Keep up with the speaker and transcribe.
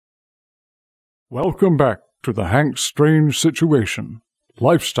Welcome back to the Hank Strange Situation,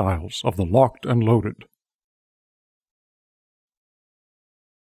 Lifestyles of the Locked and Loaded.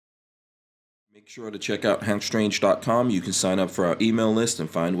 Make sure to check out hankstrange.com. You can sign up for our email list and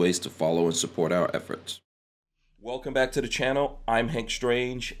find ways to follow and support our efforts. Welcome back to the channel. I'm Hank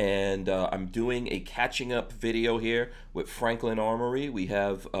Strange, and I'm doing a catching up video here with Franklin Armory. We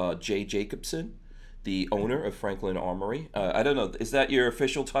have Jay Jacobson, the owner of Franklin Armory. I don't know, is that your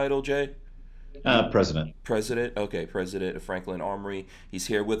official title, Jay? President. President, okay, President of Franklin Armory. He's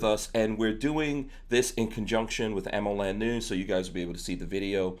here with us, and we're doing this in conjunction with AmmoLand News, so you guys will be able to see the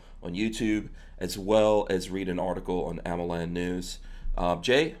video on YouTube as well as read an article on AmmoLand News.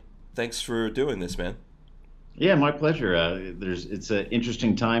 Jay, thanks for doing this, man. Yeah, my pleasure. It's an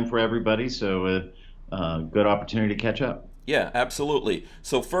interesting time for everybody, so good opportunity to catch up. Yeah, absolutely.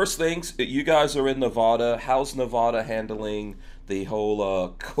 So first things, you guys are in Nevada. How's Nevada handling the whole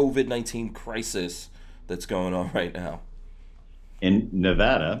COVID-19 crisis that's going on right now? In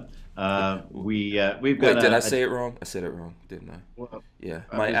Nevada, we've got. Wait, did I say it wrong? I said it wrong, didn't I? Well, yeah,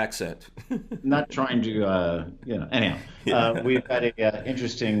 my accent. Not trying to, anyhow. We've got a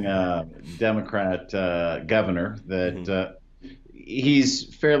interesting Democrat governor that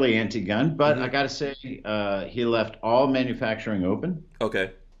he's fairly anti-gun, but I got to say he left all manufacturing open.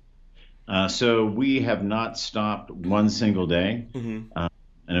 Okay. So we have not stopped one single day. And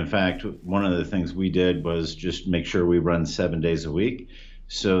in fact, one of the things we did was just make sure we run 7 days a week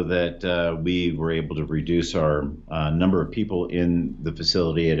so that we were able to reduce our number of people in the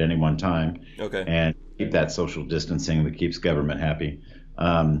facility at any one time. Okay. And keep that social distancing that keeps government happy.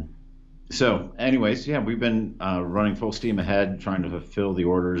 So anyways, yeah, we've been running full steam ahead, trying to fulfill the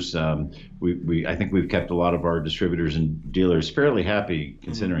orders. I think we've kept a lot of our distributors and dealers fairly happy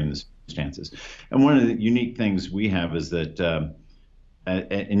considering the circumstances. And one of the unique things we have is that,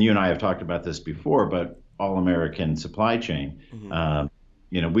 and you and I have talked about this before, but all-American supply chain.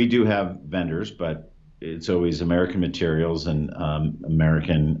 We do have vendors, but it's always American materials and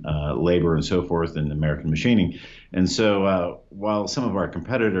American labor and so forth, and American machining. And so while some of our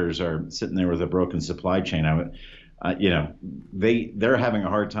competitors are sitting there with a broken supply chain, they're having a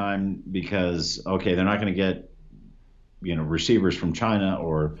hard time because, okay, they're not going to get, receivers from China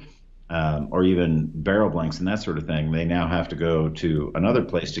or even barrel blanks and that sort of thing. They now have to go to another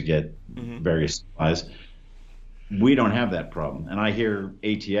place to get various supplies. We don't have that problem. And I hear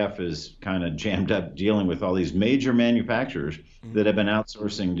ATF is kind of jammed up dealing with all these major manufacturers that have been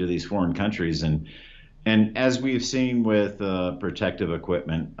outsourcing to these foreign countries. And as we've seen with protective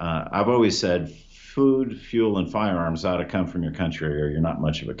equipment, I've always said food, fuel, and firearms ought to come from your country or you're not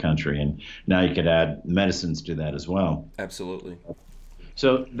much of a country. And now you could add medicines to that as well. Absolutely.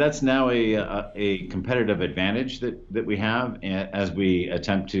 So that's now a competitive advantage that we have as we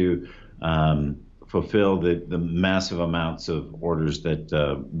attempt to fulfill the massive amounts of orders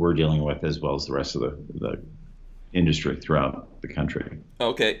that we're dealing with, as well as the rest of the industry throughout the country.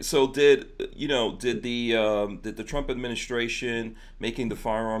 Okay, so did the Trump administration making the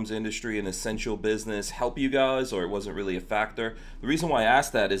firearms industry an essential business help you guys, or it wasn't really a factor? The reason why I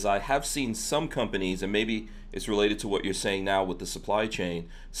asked that is I have seen some companies, and maybe it's related to what you're saying now with the supply chain,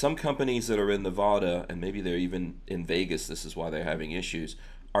 some companies that are in Nevada, and maybe they're even in Vegas, this is why they're having issues,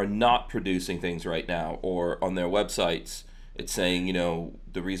 are not producing things right now, or on their websites it's saying,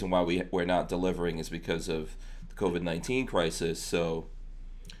 the reason why we're not delivering is because of the COVID-19 crisis. So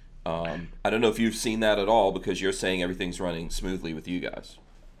I don't know if you've seen that at all, because you're saying everything's running smoothly with you guys.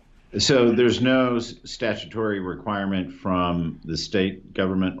 So there's no statutory requirement from the state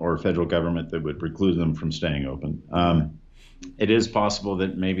government or federal government that would preclude them from staying open. It is possible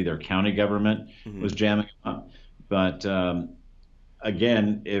that maybe their county government was jamming up, but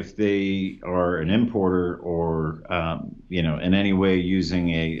again, if they are an importer or, in any way using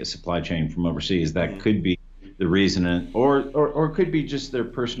a supply chain from overseas, that could be the reason, or it could be just their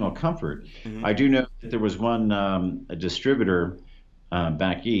personal comfort. I do know that there was one a distributor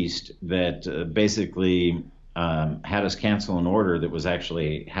back east that basically had us cancel an order that was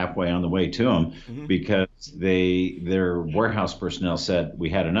actually halfway on the way to them because their warehouse personnel said,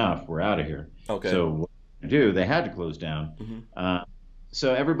 we had enough, we're out of here. Okay. So they had to close down.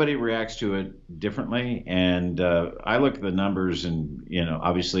 So everybody reacts to it differently, and I look at the numbers, and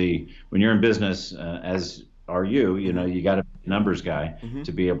obviously when you're in business, as are you, you got to be a numbers guy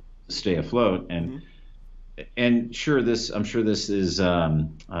to be able to stay afloat. And sure, I'm sure this is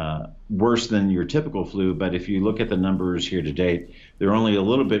worse than your typical flu, but if you look at the numbers here to date, they're only a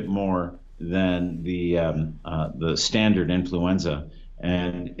little bit more than the standard influenza.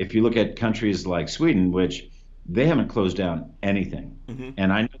 And if you look at countries like Sweden, which they haven't closed down anything.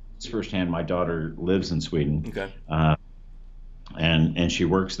 And I know this firsthand. My daughter lives in Sweden, Okay. And she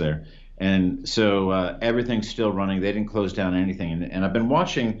works there, and so everything's still running. They didn't close down anything, and I've been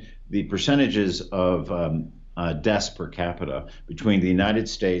watching the percentages of deaths per capita between the United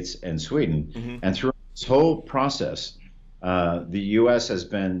States and Sweden, and through this whole process, the U.S. has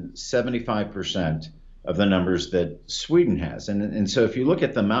been 75% of the numbers that Sweden has, and so if you look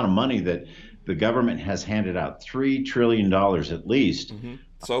at the amount of money that the government has handed out, $3 trillion at least.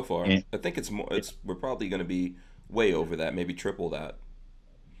 So far, And I think it's more. We're probably going to be way over that, maybe triple that.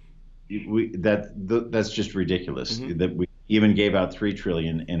 that's just ridiculous that we even gave out 3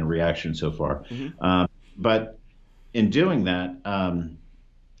 trillion in a reaction so far. But in doing that,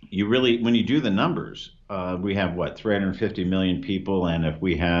 you really, when you do the numbers, we have what, 350 million people, and if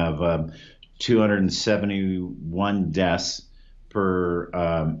we have 271 deaths per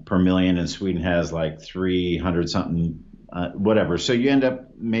million, and Sweden has like 300 something, whatever. So you end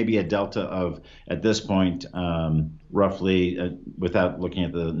up maybe a delta of, at this point, roughly, without looking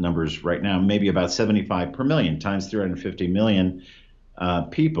at the numbers right now, maybe about 75 per million times 350 million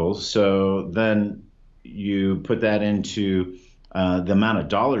people. So then you put that into the amount of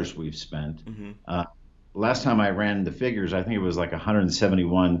dollars we've spent. Last time I ran the figures, I think it was like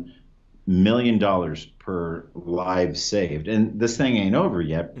 $171 million per life saved. And this thing ain't over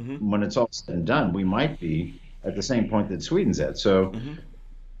yet. When it's all said and done, we might be at the same point that Sweden's at. So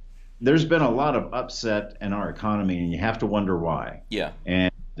there's been a lot of upset in our economy, and you have to wonder why. Yeah.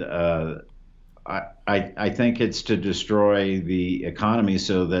 And I think it's to destroy the economy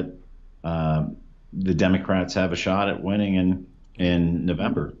so that the Democrats have a shot at winning in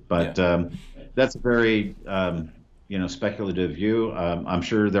November. But that's a very speculative view. I'm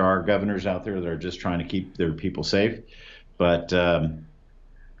sure there are governors out there that are just trying to keep their people safe, but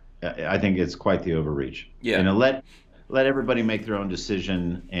I think it's quite the overreach. Yeah. And let everybody make their own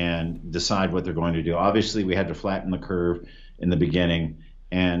decision and decide what they're going to do. Obviously, we had to flatten the curve in the beginning,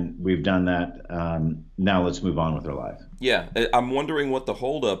 and we've done that. Now let's move on with our life. Yeah, I'm wondering what the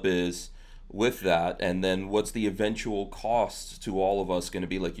holdup is with that, and then what's the eventual cost to all of us going to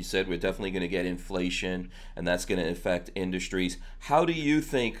be. Like you said, we're definitely going to get inflation, and that's going to affect industries. How do you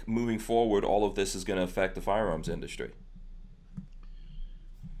think moving forward all of this is going to affect the firearms industry?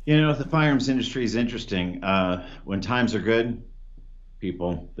 The firearms industry is interesting. When times are good,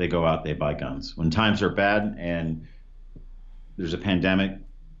 people, they go out, they buy guns. When times are bad and there's a pandemic,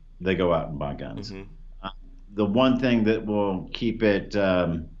 they go out and buy guns. The one thing that will keep it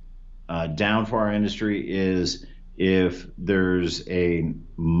down for our industry is if there's a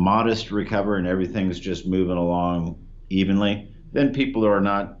modest recovery and everything's just moving along evenly, then people are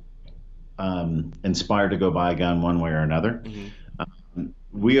not inspired to go buy a gun one way or another.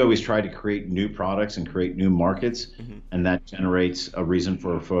 We always try to create new products and create new markets, and that generates a reason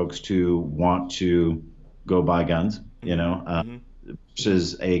for folks to want to go buy guns,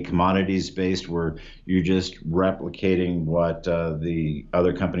 versus a commodities based where you're just replicating what the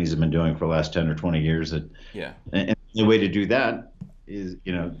other companies have been doing for the last 10 or 20 years. And the way to do that is,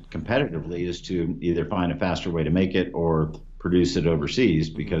 competitively, is to either find a faster way to make it or produce it overseas,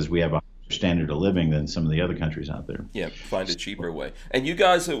 because we have a standard of living than some of the other countries out there. Yeah, find a cheaper way. And you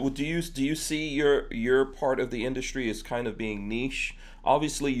guys, do you see your part of the industry as kind of being niche?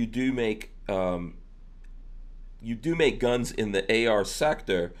 Obviously, you do make guns in the AR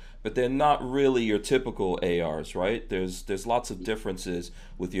sector, but they're not really your typical ARs, right? There's lots of differences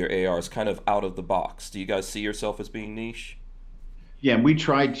with your ARs, kind of out of the box. Do you guys see yourself as being niche? Yeah, we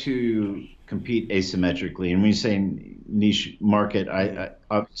try to compete asymmetrically, and when you say niche market, I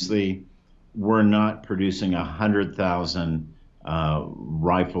obviously we're not producing 100,000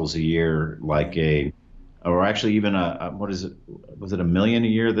 rifles a year like or actually even what is it? Was it 1 million a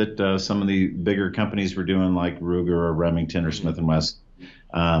year that some of the bigger companies were doing, like Ruger or Remington or Smith & Wesson?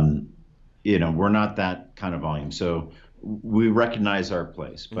 We're not that kind of volume. So we recognize our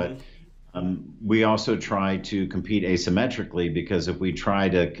place, but we also try to compete asymmetrically, because if we try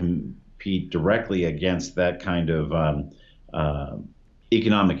to compete directly against that kind of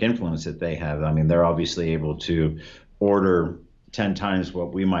economic influence that they have, I mean, they're obviously able to order 10 times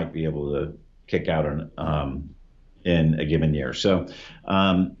what we might be able to kick out in a given year. So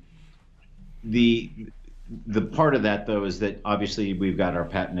the part of that, though, is that obviously we've got our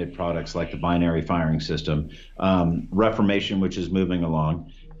patented products like the binary firing system, Reformation, which is moving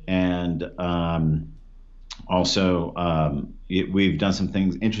along, and also we've done some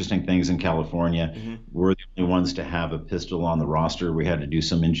interesting things in California. We're the only ones to have a pistol on the roster. We had to do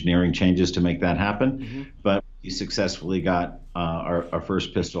some engineering changes to make that happen, but we successfully got our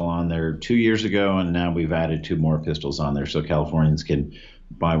first pistol on there 2 years ago, and now we've added 2 more pistols on there, so Californians can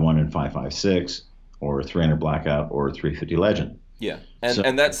buy one in 556 or 300 blackout or 350 legend. Yeah, So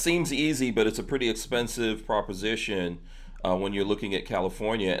and that seems easy, but it's a pretty expensive proposition when you're looking at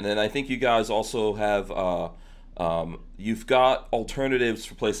California. And then I think you guys also have you've got alternatives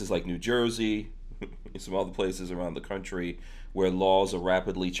for places like New Jersey, and some other places around the country where laws are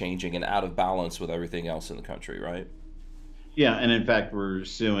rapidly changing and out of balance with everything else in the country, right? yeah, and in fact, we're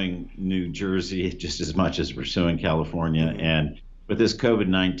suing New Jersey just as much as we're suing California. And with this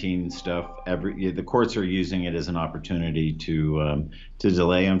COVID-19 stuff, the courts are using it as an opportunity to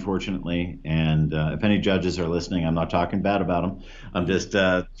delay, unfortunately. And if any judges are listening, I'm not talking bad about them. I'm just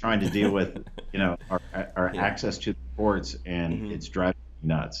trying to deal with, our access to the courts, and it's driving me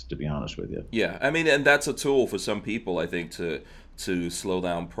nuts, to be honest with you. Yeah, I mean, and that's a tool for some people, I think, to slow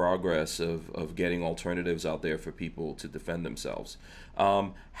down progress of getting alternatives out there for people to defend themselves.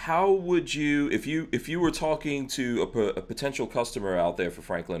 How would you, if you were talking to a potential customer out there for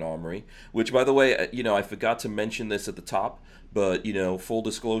Franklin Armory, which, by the way, I forgot to mention this at the top, but full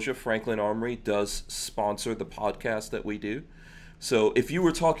disclosure, Franklin Armory does sponsor the podcast that we do. So if you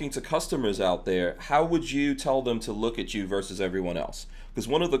were talking to customers out there, how would you tell them to look at you versus everyone else? Because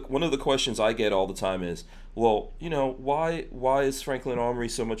one of the questions I get all the time is, well, why is Franklin Armory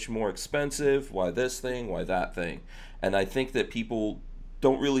so much more expensive? Why this thing? Why that thing? And I think that people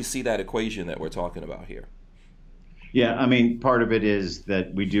don't really see that equation that we're talking about here. Yeah, I mean, part of it is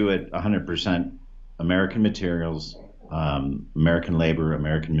that we do it 100% American materials, American labor,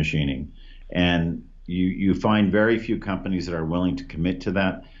 American machining, and you find very few companies that are willing to commit to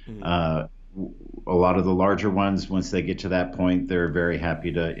that. A lot of the larger ones, once they get to that point, they're very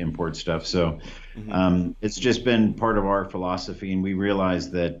happy to import stuff. So it's just been part of our philosophy, and we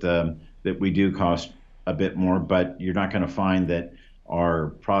realize that we do cost a bit more, but you're not going to find that our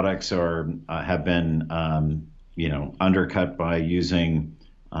products have been undercut by using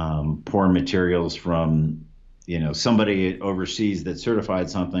poor materials from somebody overseas that certified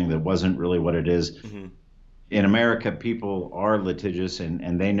something that wasn't really what it is. In America, people are litigious,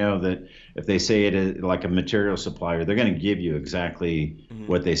 and they know that if they say it is like a material supplier, they're going to give you exactly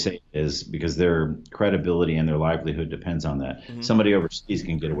what they say it is, because their credibility and their livelihood depends on that. Somebody overseas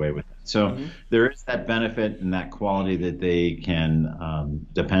can get away with it. So there is that benefit and that quality that they can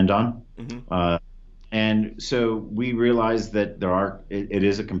depend on. And so we realize that it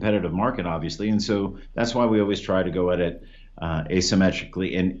is a competitive market, obviously, and so that's why we always try to go at it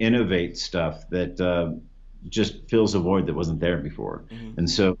asymmetrically and innovate stuff that just fills a void that wasn't there before. And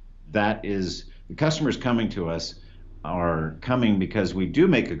so that is, the customers coming to us are coming because we do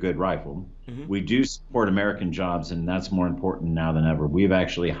make a good rifle. We do support American jobs, and that's more important now than ever. We've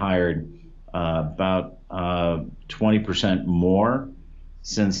actually hired about 20% more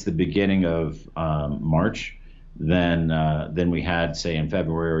since the beginning of March than we had, say, in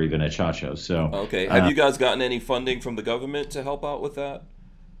February or even at SHOT Show. So okay, have you guys gotten any funding from the government to help out with that?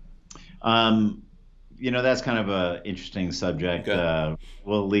 That's kind of an interesting subject. Okay.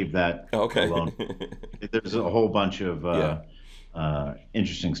 We'll leave that alone. There's a whole bunch of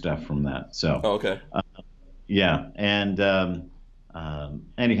interesting stuff from that. So okay. Yeah, and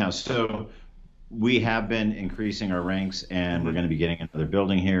anyhow, so we have been increasing our ranks, and we're going to be getting another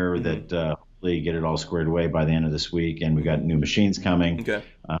building here that hopefully get it all squared away by the end of this week, and we got new machines coming. Okay.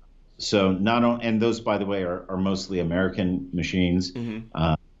 So not only, and those, by the way, are mostly American machines.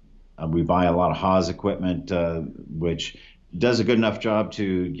 We buy a lot of Haas equipment, which does a good enough job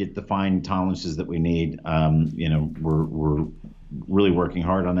to get the fine tolerances that we need. We're really working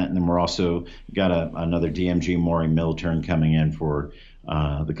hard on that, and then we're also got another DMG Mori mill turn coming in for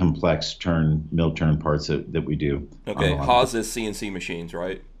the complex mill turn parts that we do. Okay, Haas is CNC machines,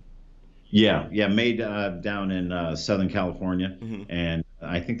 right? Yeah, made down in Southern California, and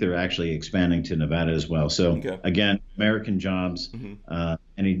I think they're actually expanding to Nevada as well. So again, American jobs.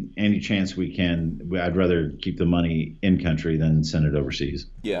 Any chance we can, I'd rather keep the money in country than send it overseas.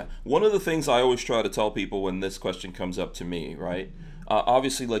 Yeah. One of the things I always try to tell people when this question comes up to me, right?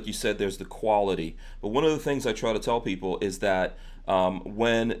 Obviously, like you said, there's the quality, but one of the things I try to tell people is that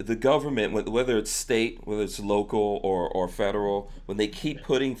when the government, whether it's state, whether it's local or federal, when they keep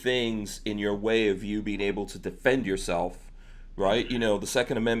putting things in your way of you being able to defend yourself, right? The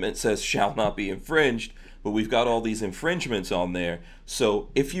Second Amendment says shall not be infringed, but we've got all these infringements on there. So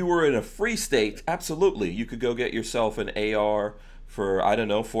if you were in a free state, absolutely, you could go get yourself an AR for, I don't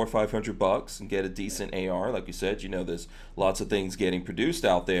know, $400 or $500 and get a decent AR. Like you said, there's lots of things getting produced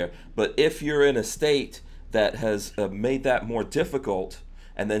out there. But if you're in a state that has made that more difficult,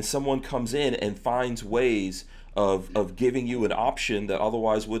 and then someone comes in and finds ways of giving you an option that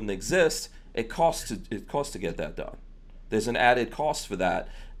otherwise wouldn't exist, it costs to get that done. There's an added cost for that.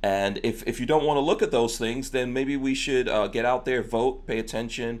 And if you don't want to look at those things, then maybe we should get out there, vote, pay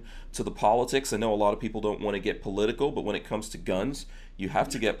attention to the politics. I know a lot of people don't want to get political, but when it comes to guns, you have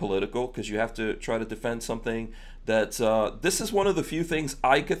to get political because you have to try to defend something that this is one of the few things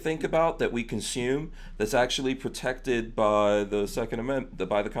I could think about that we consume that's actually protected by the Second Amendment,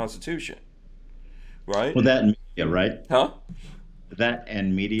 by the Constitution, right? Well, that and media, right? Huh? That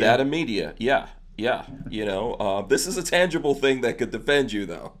and media. That and media, yeah. Yeah, this is a tangible thing that could defend you,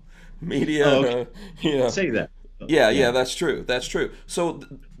 though. Media, Oh, okay. Say that. yeah, that's true. That's true. So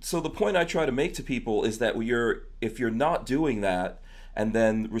the point I try to make to people is that if you're not doing that, and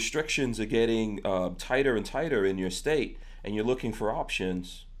then restrictions are getting tighter and tighter in your state, and you're looking for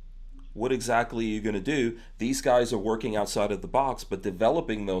options, what exactly are you going to do? These guys are working outside of the box, but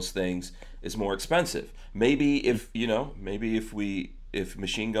developing those things is more expensive. Maybe if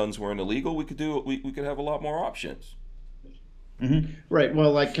machine guns weren't illegal, we could have a lot more options. Right.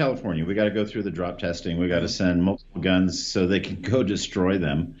 Well, like California, we got to go through the drop testing. We got to send multiple guns so they can go destroy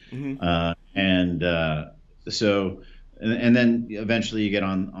them. And then eventually you get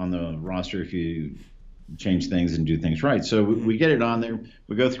on the roster if you change things and do things right. So we get it on there.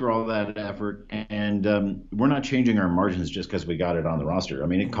 We go through all that effort, and we're not changing our margins just because we got it on the roster. I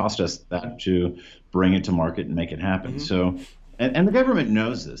mean, it cost us that to bring it to market and make it happen. So. And the government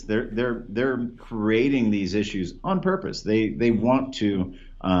knows this. They're creating these issues on purpose. They want to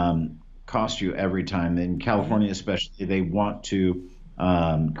cost you every time. In California, especially, they want to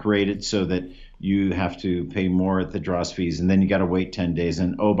create it so that you have to pay more at the dross fees, and then you got to wait 10 days.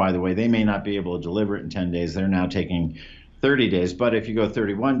 And oh, by the way, they may not be able to deliver it in 10 days. They're now taking 30 days. But if you go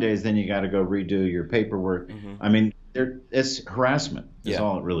 31 days, then you got to go redo your paperwork. I mean, it's harassment. Is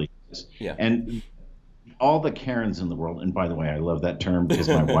all it really is. Yeah. And all the Karens in the world, and by the way, I love that term because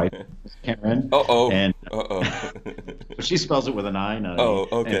my wife is Karen. And she spells it with an I, not an E.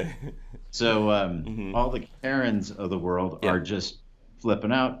 Okay. And so all the Karens of the world are just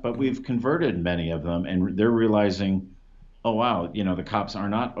flipping out, but we've converted many of them, and they're realizing, oh wow, the cops are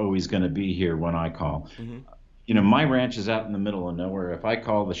not always going to be here when I call. My ranch is out in the middle of nowhere. If I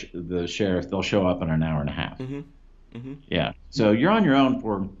call the sheriff, they'll show up in an hour and a half. Yeah. So you're on your own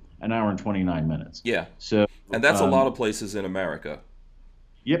for an hour and 29 minutes. Yeah. So, and that's a lot of places in America.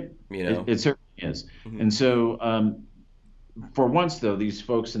 Yep. It certainly is. And so, for once though, these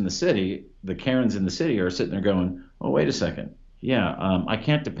folks in the city, the Karens in the city, are sitting there going, "Oh, wait a second. Yeah, I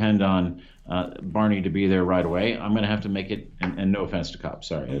can't depend on Barney to be there right away. I'm going to have to make it." And no offense to cops,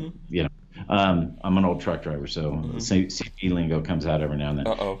 sorry. I'm an old truck driver, so CP lingo comes out every now and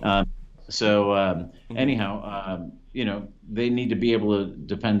then. Anyhow, they need to be able to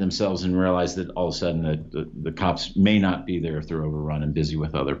defend themselves and realize that all of a sudden the cops may not be there if they're overrun and busy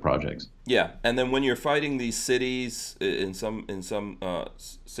with other projects. Yeah, and then when you're fighting these cities in some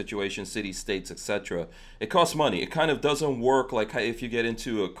situations, cities, states, etc., it costs money. It kind of doesn't work like if you get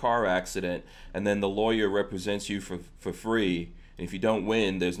into a car accident and then the lawyer represents you for free, and if you don't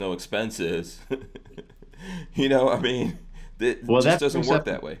win, there's no expenses. I mean, it just doesn't work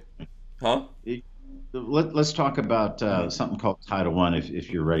that way. Huh? Let's talk about something called Title I if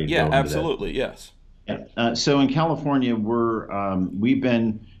you're ready to go into absolutely, yes. Yeah. So in California, we've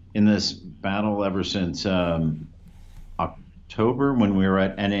been in this battle ever since October when we were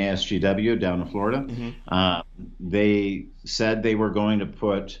at NASGW down in Florida. They said they were going to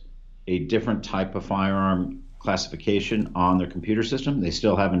put a different type of firearm classification on their computer system. They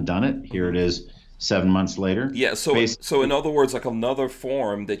still haven't done it. Here it is 7 months later. Yeah, so in other words, like another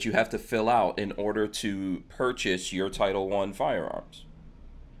form that you have to fill out in order to purchase your Title I firearms.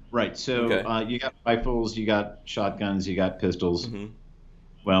 Right. So you got rifles, you got shotguns, you got pistols.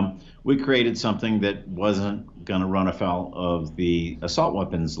 Well, we created something that wasn't going to run afoul of the assault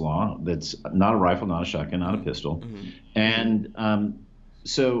weapons law. That's not a rifle, not a shotgun, not a pistol. And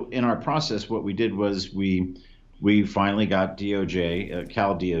so in our process, what we did was we finally got Cal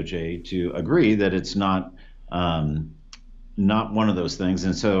DOJ to agree that it's not one of those things.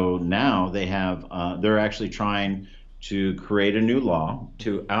 And so now they're actually trying to create a new law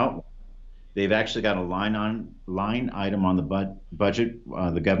to outlaw. They've actually got a line item on the budget,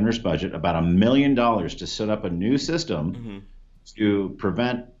 the governor's budget, about $1 million to set up a new system to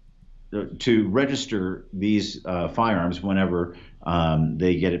register these firearms whenever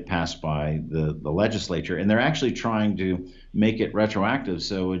they get it passed by the legislature. And they're actually trying to make it retroactive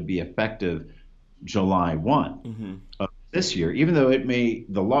so it would be effective July 1 of this year, even though the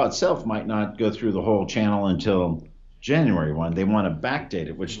law itself might not go through the whole channel until January 1. They want to backdate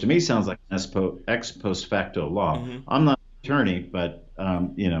it, which to me sounds like an ex post facto law. I'm not attorney, but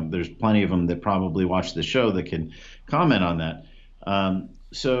there's plenty of them that probably watch the show that can comment on that.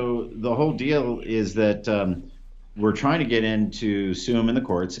 So the whole deal is that we're trying to get in to sue them in the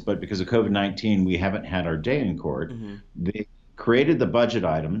courts, but because of COVID-19, we haven't had our day in court. They created the budget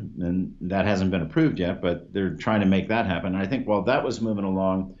item, and that hasn't been approved yet, but they're trying to make that happen. And I think while that was moving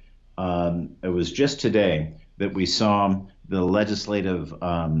along, it was just today that we saw the legislative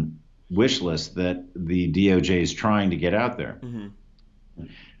wish list that the DOJ is trying to get out there.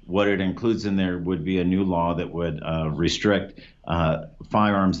 What it includes in there would be a new law that would restrict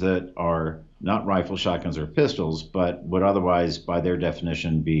firearms that are not rifles, shotguns, or pistols, but would otherwise, by their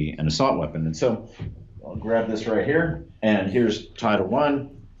definition, be an assault weapon. And so I'll grab this right here, and here's Title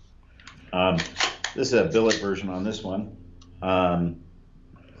I. This is a billet version on this one,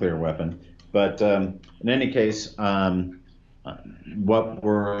 clear weapon. But in any case, what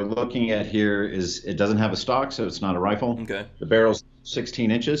we're looking at here is it doesn't have a stock, so it's not a rifle. Okay. The barrel's 16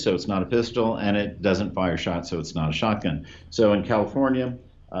 inches, so it's not a pistol, and it doesn't fire shots, so it's not a shotgun. So in California,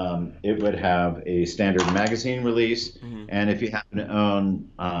 it would have a standard magazine release, and if you happen to own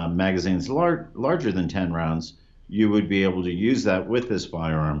magazines larger than 10 rounds, you would be able to use that with this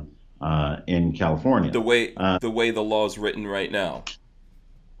firearm in California. The way the law is written right now.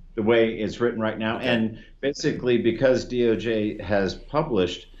 The way it's written right now, and basically because DOJ has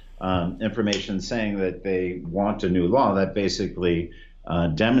published information saying that they want a new law, that basically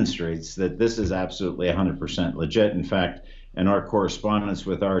demonstrates that this is absolutely 100% legit. In fact, in our correspondence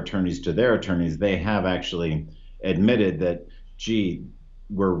with our attorneys to their attorneys, they have actually admitted that, gee,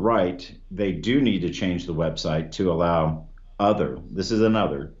 we're right. They do need to change the website to allow this is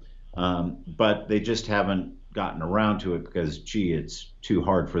another, but they just haven't gotten around to it because, gee, it's too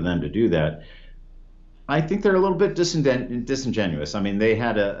hard for them to do that. I think they're a little bit disingenuous. I mean, they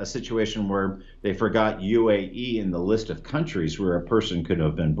had a situation where they forgot UAE in the list of countries where a person could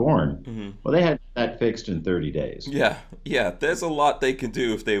have been born. Well, they had that fixed in 30 days. Yeah. There's a lot they can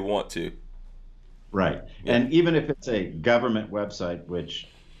do if they want to. Right. Yeah. And even if it's a government website, which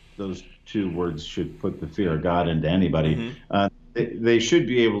those two words should put the fear of God into anybody, they should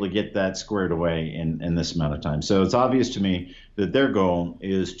be able to get that squared away in this amount of time. So it's obvious to me that their goal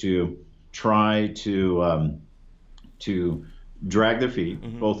is to try to drag their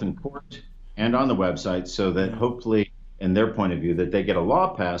feet, both in court and on the website, so that hopefully, in their point of view, that they get a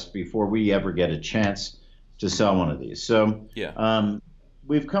law passed before we ever get a chance to sell one of these. So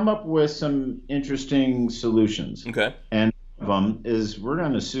we've come up with some interesting solutions. Okay. And one of them is we're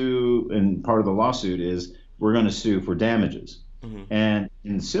going to sue, and part of the lawsuit is we're going to sue for damages. And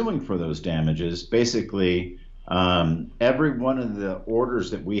in suing for those damages, basically, every one of the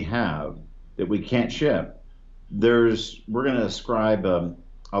orders that we have that we can't ship, we're going to ascribe a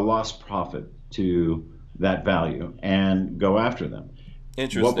lost profit to that value and go after them.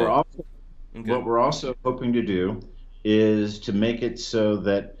 Interesting. What we're also hoping to do is to make it so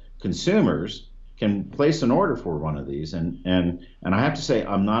that consumers can place an order for one of these. And I have to say,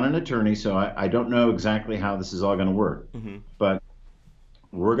 I'm not an attorney, so I don't know exactly how this is all going to work. But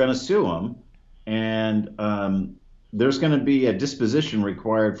we're going to sue them, and there's going to be a disposition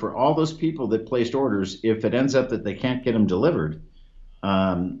required for all those people that placed orders. If it ends up that they can't get them delivered,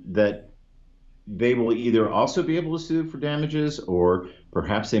 that they will either also be able to sue for damages, or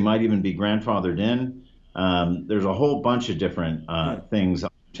perhaps they might even be grandfathered in. There's a whole bunch of different things,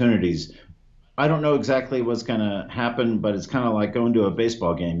 opportunities. I don't know exactly what's going to happen, but it's kind of like going to a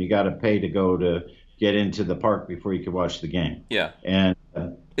baseball game. You got to pay to go to get into the park before you can watch the game. Yeah. And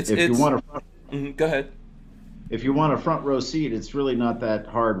you want to go ahead. If you want a front row seat, it's really not that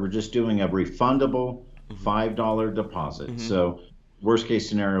hard. We're just doing a refundable $5 deposit. So worst case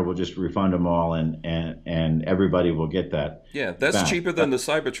scenario, we'll just refund them all, and everybody will get that. Yeah, that's back. Cheaper than the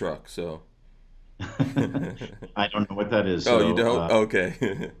Cybertruck. So I don't know what that is. Oh, so, you don't?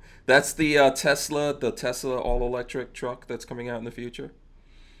 Okay. That's the Tesla all-electric truck that's coming out in the future.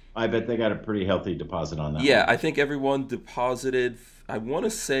 I bet they got a pretty healthy deposit on that. Yeah, I think everyone deposited, I want to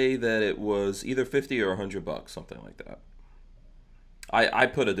say that it was either 50 or $100, something like that. I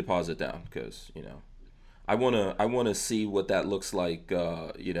put a deposit down because, I want to see what that looks like,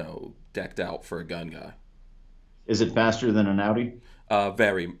 decked out for a gun guy. Is it faster than an Audi?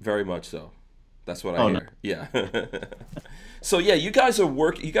 Very, very much so. That's what I hear. No. Yeah. So yeah, you guys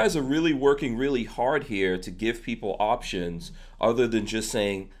are really working really hard here to give people options other than just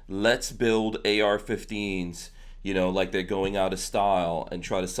saying, let's build AR-15s, like they're going out of style, and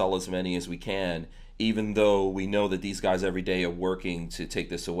try to sell as many as we can, even though we know that these guys every day are working to take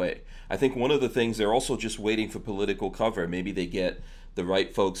this away. I think one of the things, they're also just waiting for political cover. Maybe they get the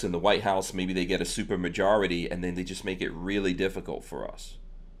right folks in the White House, maybe they get a super majority, and then they just make it really difficult for us.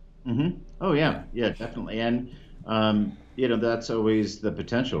 Oh yeah, yeah, definitely. And that's always the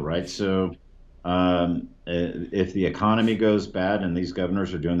potential, right? So if the economy goes bad, and these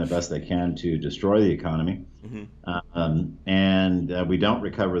governors are doing the best they can to destroy the economy, and we don't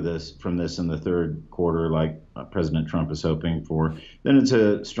recover from this in the third quarter, like President Trump is hoping for, then it's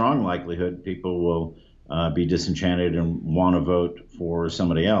a strong likelihood people will be disenchanted and want to vote for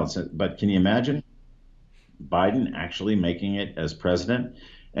somebody else. But can you imagine Biden actually making it as president?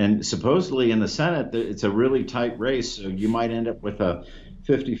 And supposedly in the Senate, it's a really tight race. So you might end up with a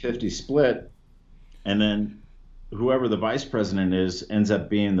 50-50 split. And then whoever the vice president is ends up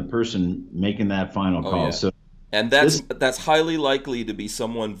being the person making that final call. Yeah. So, and that's highly likely to be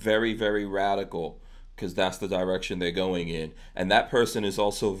someone very, very radical, because that's the direction they're going in. And that person is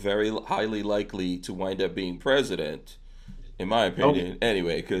also very highly likely to wind up being president, in my opinion.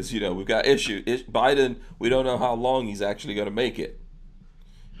 Anyway, because, we've got Biden, we don't know how long he's actually going to make it.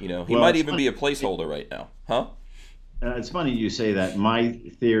 He might even be a placeholder right now. Huh? It's funny you say that. My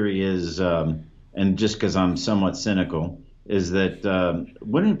theory is, and just because I'm somewhat cynical, is that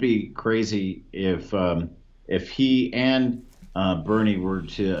wouldn't it be crazy if he and Bernie were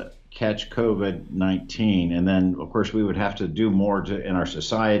to catch COVID-19, and then of course we would have to do more in our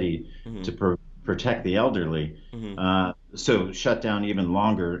society to protect the elderly. So shut down even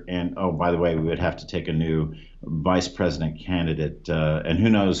longer, and by the way, we would have to take a new vice president candidate, and who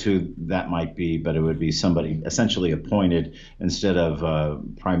knows who that might be, but it would be somebody essentially appointed instead of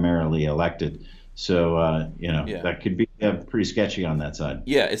primarily elected. So that could be pretty sketchy on that side.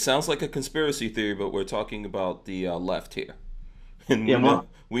 Yeah, it sounds like a conspiracy theory, but we're talking about the left here, and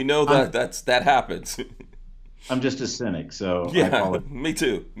we know that happens. I'm just a cynic, so yeah, me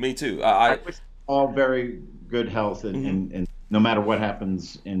too. I wish all very good health, and no matter what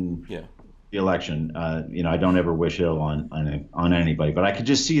happens in the election, I don't ever wish ill on anybody, but I could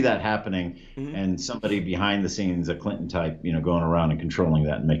just see that happening, and somebody behind the scenes, a Clinton type, going around and controlling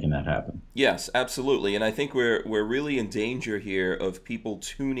that and making that happen. Yes, absolutely, and I think we're really in danger here of people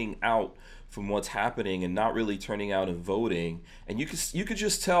tuning out from what's happening and not really turning out and voting. And you could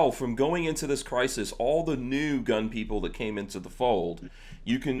just tell from going into this crisis, all the new gun people that came into the fold,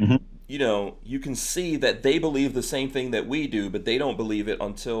 you can you can see that they believe the same thing that we do, but they don't believe it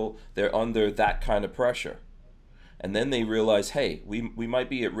until they're under that kind of pressure. And then they realize, hey, we might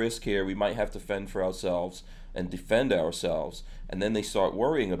be at risk here. We might have to fend for ourselves and defend ourselves. And then they start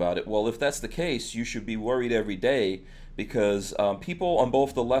worrying about it. Well, if that's the case, you should be worried every day, because people on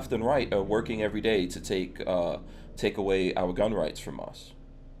both the left and right are working every day to take away our gun rights from us.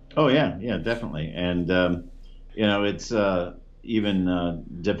 Oh, yeah, definitely. And, it's even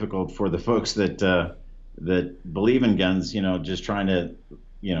difficult for the folks that believe in guns, just trying to,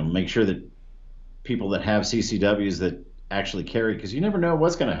 make sure that people that have CCWs that actually carry, because you never know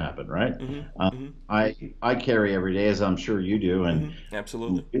what's going to happen, right? I carry every day, as I'm sure you do, and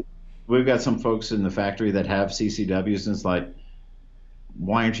absolutely. We've got some folks in the factory that have CCWs, and it's like,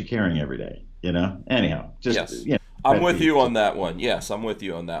 why aren't you carrying every day? Anyhow, just yes. I'm with you on that one. Yes, I'm with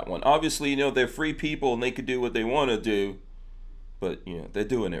you on that one. Obviously, they're free people and they could do what they want to do, but they're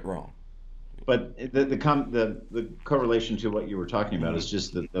doing it wrong. But the correlation to what you were talking about is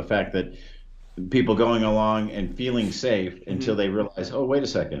just the fact that people going along and feeling safe until they realize, oh, wait a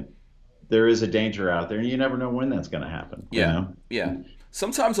second, there is a danger out there, and you never know when that's going to happen. Yeah.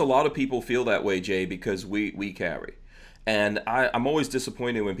 Sometimes a lot of people feel that way, Jay, because we carry. And I'm always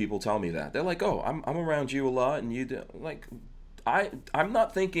disappointed when people tell me that. They're like, oh, I'm around you a lot, and you do. Like, I'm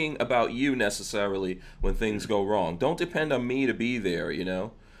not thinking about you necessarily when things go wrong. Don't depend on me to be there,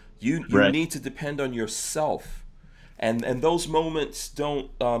 You Right. need to depend on yourself. And those moments don't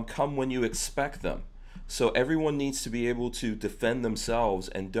come when you expect them. So everyone needs to be able to defend themselves,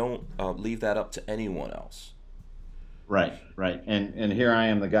 and don't leave that up to anyone else. Right. And here I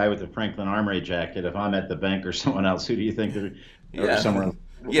am, the guy with the Franklin Armory jacket. If I'm at the bank or someone else, who do you think or somewhere else?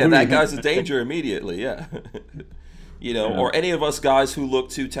 Yeah, that guy's a danger immediately, yeah. Or any of us guys who look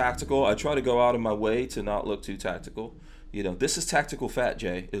too tactical. I try to go out of my way to not look too tactical. This is tactical fat,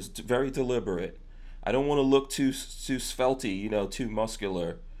 Jay. It's very deliberate. I don't want to look too svelty, too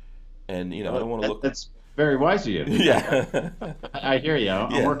muscular. And, I don't want to look... That's very wise of you. Yeah. I hear you.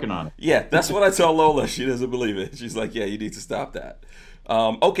 I'm working on it. Yeah, that's what I tell Lola. She doesn't believe it. She's like, yeah, you need to stop that.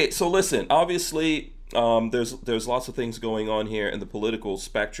 Okay, so listen, obviously, There's lots of things going on here in the political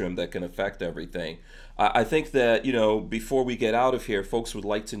spectrum that can affect everything. I think that, before we get out of here, folks would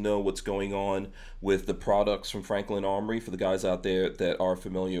like to know what's going on with the products from Franklin Armory. For the guys out there that are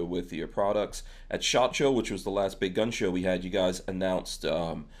familiar with your products, at SHOT Show, which was the last big gun show we had, you guys announced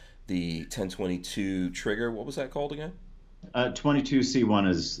the 1022 trigger. What was that called again? 22C1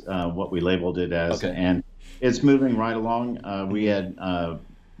 is what we labeled it as, Okay. and it's moving right along. We had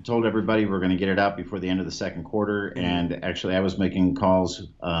told everybody we're going to get it out before the end of the second quarter, and actually I was making calls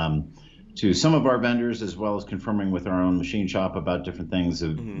to some of our vendors as well as confirming with our own machine shop about different things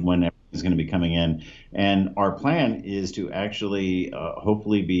of when everything's going to be coming in. And our plan is to actually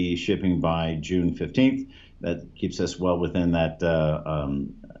hopefully be shipping by June 15th. That keeps us well within that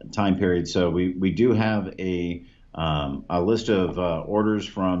time period. So we do have a list of orders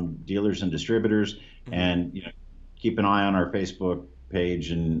from dealers and distributors, and keep an eye on our Facebook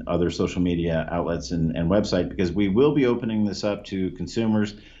page and other social media outlets and website, because we will be opening this up to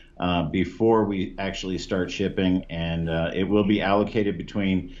consumers before we actually start shipping, and it will be allocated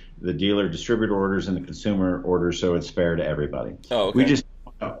between the dealer distributor orders and the consumer orders, so it's fair to everybody. Oh, okay. We just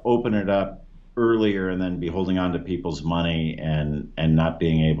want to open it up earlier and then be holding on to people's money and not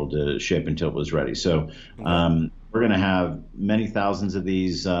being able to ship until it was ready. So we're going to have many thousands of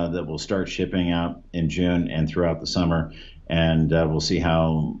these that will start shipping out in June and throughout the summer, and we'll see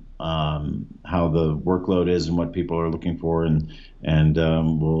how the workload is and what people are looking for, and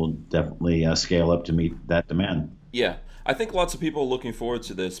we'll definitely scale up to meet that demand. Yeah, I think lots of people are looking forward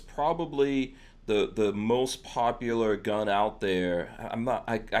to this. Probably the most popular gun out there.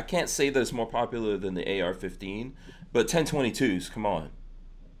 I can't say that it's more popular than the AR-15, but 1022s. Come on.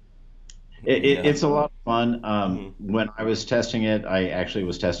 It's a lot of fun. When I was testing it, I actually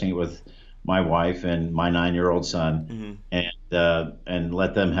was testing it with my wife and my 9-year-old son, and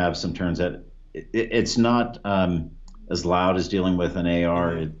let them have some turns at it. It's not as loud as dealing with an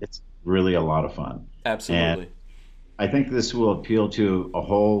AR. It's really a lot of fun. Absolutely. And I think this will appeal to a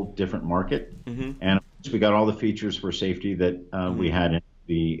whole different market. And we got all the features for safety that we had in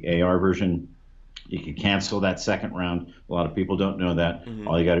the AR version. You can cancel that second round. A lot of people don't know that.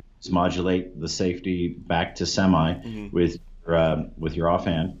 All you got to do is modulate the safety back to semi with your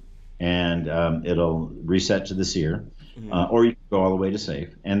offhand, and it'll reset to the sear, or you can go all the way to safe.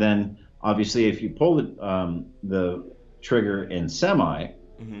 And then obviously, if you pull the trigger in semi,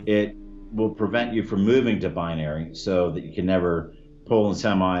 it will prevent you from moving to binary, so that you can never pull in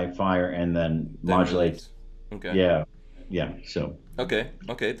semi, fire, and then modulate. Okay. Yeah. So. Okay,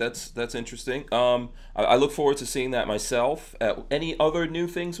 that's interesting. I look forward to seeing that myself. Any other new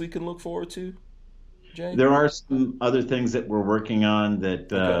things we can look forward to, Jay? There are some other things that we're working on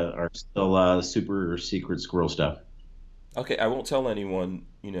that are still super secret squirrel stuff. Okay, I won't tell anyone,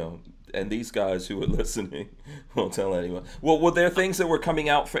 and these guys who are listening won't tell anyone. Well, were there things that were coming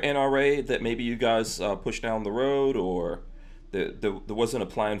out for NRA that maybe you guys pushed down the road, or there wasn't a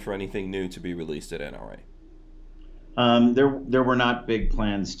plan for anything new to be released at NRA? There were not big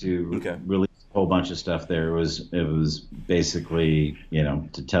plans to release a whole bunch of stuff there. It was basically,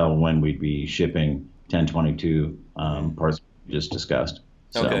 to tell when we'd be shipping 1022 parts we just discussed.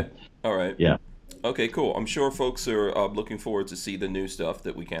 So, okay. All right. Yeah. Okay, cool. I'm sure folks are looking forward to see the new stuff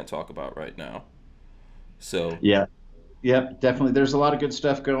that we can't talk about right now. So yeah, definitely. There's a lot of good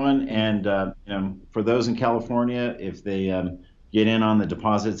stuff going, and for those in California, if they get in on the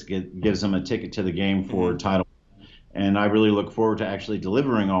deposits, gives them a ticket to the game for Title. And I really look forward to actually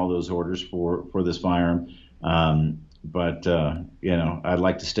delivering all those orders for this firearm. But I'd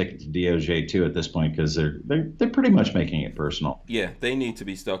like to stick it to DOJ too at this point, because they're pretty much making it personal. Yeah, they need to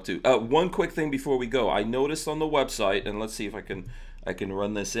be stuck to. One quick thing before we go, I noticed on the website, and let's see if I can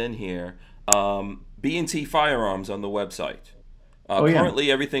run this in here. B&T Firearms on the website. Currently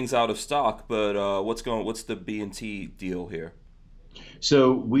everything's out of stock, but what's the B&T deal here?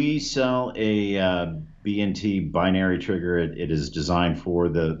 So we sell a B&T binary trigger. It is designed for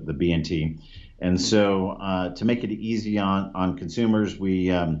the B&T. And so to make it easy on consumers, we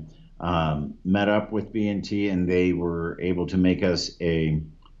met up with B&T, and they were able to make us a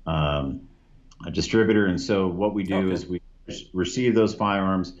distributor. And so what we do is we receive those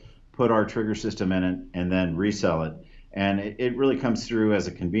firearms, put our trigger system in it, and then resell it. And it really comes through as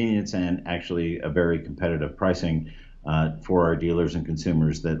a convenience and actually a very competitive pricing for our dealers and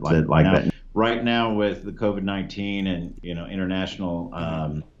consumers that like that. Right now, with the COVID-19 and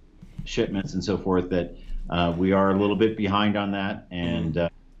international shipments and so forth, that we are a little bit behind on that, and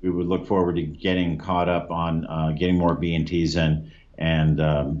we would look forward to getting caught up on getting more B&Ts and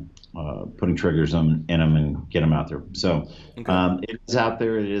putting triggers in them and get them out there. So Okay. it is out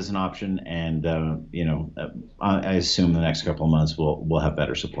there. It is an option, and I assume the next couple of months we'll have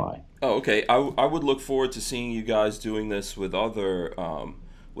better supply. Oh, okay. I would look forward to seeing you guys doing this with other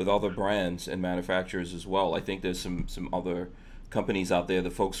brands and manufacturers as well. I think there's some other companies out there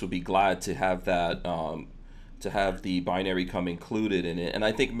that folks would be glad to have that to have the binary come included in it. And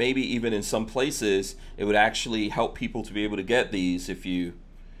I think maybe even in some places it would actually help people to be able to get these if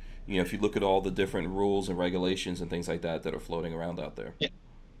if you look at all the different rules and regulations and things like that that are floating around out there.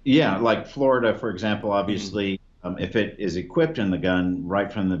 Yeah, like Florida, for example, Hmm. obviously, if it is equipped in the gun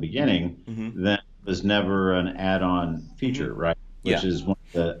right from the beginning, Hmm. then it was never an add-on Hmm. feature, right? Which Yeah. is one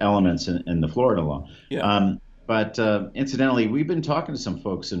of the elements in the Florida law. Yeah. But incidentally, we've been talking to some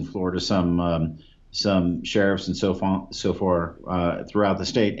folks in Florida, some sheriffs and so far throughout the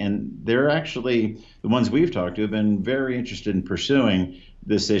state, and they're actually the ones we've talked to have been very interested in pursuing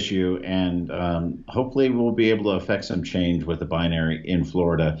this issue, and hopefully we'll be able to affect some change with the binary in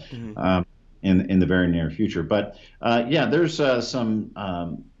Florida Hmm. in the very near future. But yeah, there's some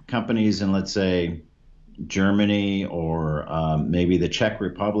companies in, let's say, Germany or maybe the Czech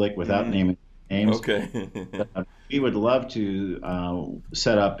Republic, without Mm. naming names. Okay. We would love to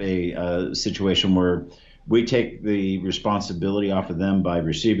set up a situation where we take the responsibility off of them by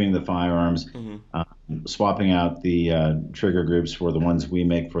receiving the firearms, Hmm. uh, swapping out the trigger groups for the ones we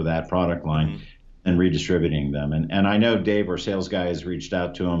make for that product line, Hmm. and redistributing them. And I know Dave, our sales guy, has reached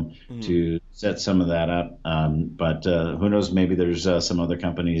out to him Hmm. to set some of that up. But who knows? Maybe there's some other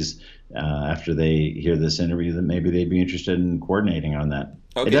companies after they hear this interview that maybe they'd be interested in coordinating on that.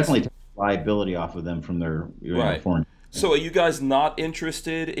 It Okay. definitely takes liability off of them from their Right. foreign. So are you guys not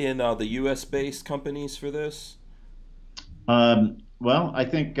interested in the U.S. based companies for this? Well, I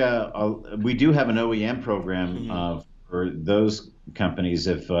think we do have an OEM program Hmm. for those companies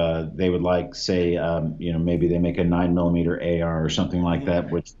if they would like, say, maybe they make a 9mm AR or something like Hmm.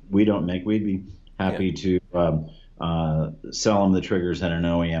 that, which we don't make. We'd be Yeah. happy to sell them the triggers at an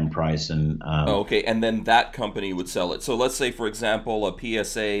OEM price. And Oh, okay, and then that company would sell it. So let's say, for example, a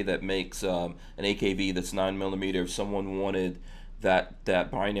PSA that makes an AKV that's 9mm. If someone wanted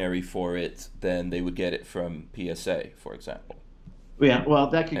that binary for it, then they would get it from PSA, for example. yeah, well,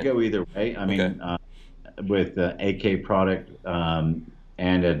 that could And go either way. I okay, mean, with the AK product and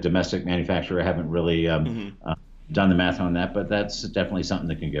a domestic manufacturer, I haven't really hmm, done the math on that, but that's definitely something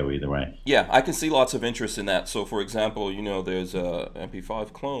that can go either way. yeah, I can see lots of interest in that. So, for example, there's a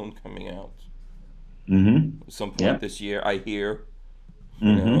MP5 clone coming out Mm-hmm. at some point Yep. this year. I hear,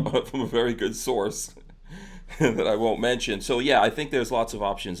 Mm-hmm. from a very good source that I won't mention. So yeah, I think there's lots of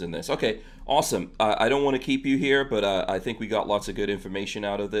options in this. Okay, awesome. I don't want to keep you here, but I think we got lots of good information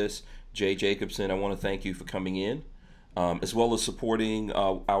out of this. Jay Jacobson, I want to thank you for coming in, as well as supporting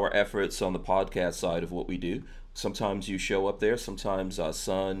our efforts on the podcast side of what we do. Sometimes you show up there. Sometimes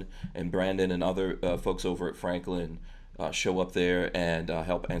Son and Brandon and other folks over at Franklin show up there and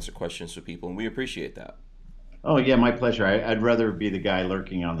help answer questions for people, and we appreciate that. Oh yeah, my pleasure. I'd rather be the guy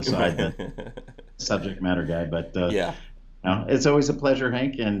lurking on the side than Right. subject matter guy, but Yeah. no, it's always a pleasure,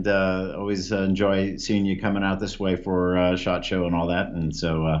 Hank, and always enjoy seeing you coming out this way for SHOT Show and all that. And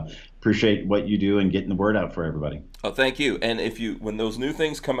so appreciate what you do and getting the word out for everybody. Oh, thank you. And when those new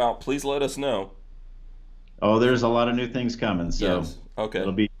things come out, please let us know. Oh, there's a lot of new things coming, so Yes. Okay.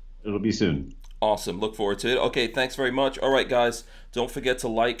 it'll be it'll be soon. Awesome. Look forward to it. Okay, thanks very much. All right, guys, don't forget to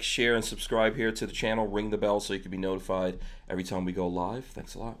like, share, and subscribe here to the channel. Ring the bell so you can be notified every time we go live.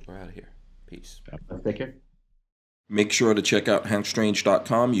 Thanks a lot. We're out of here. Peace. Take care. Make sure to check out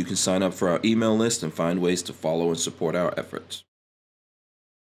hankstrange.com. You can sign up for our email list and find ways to follow and support our efforts.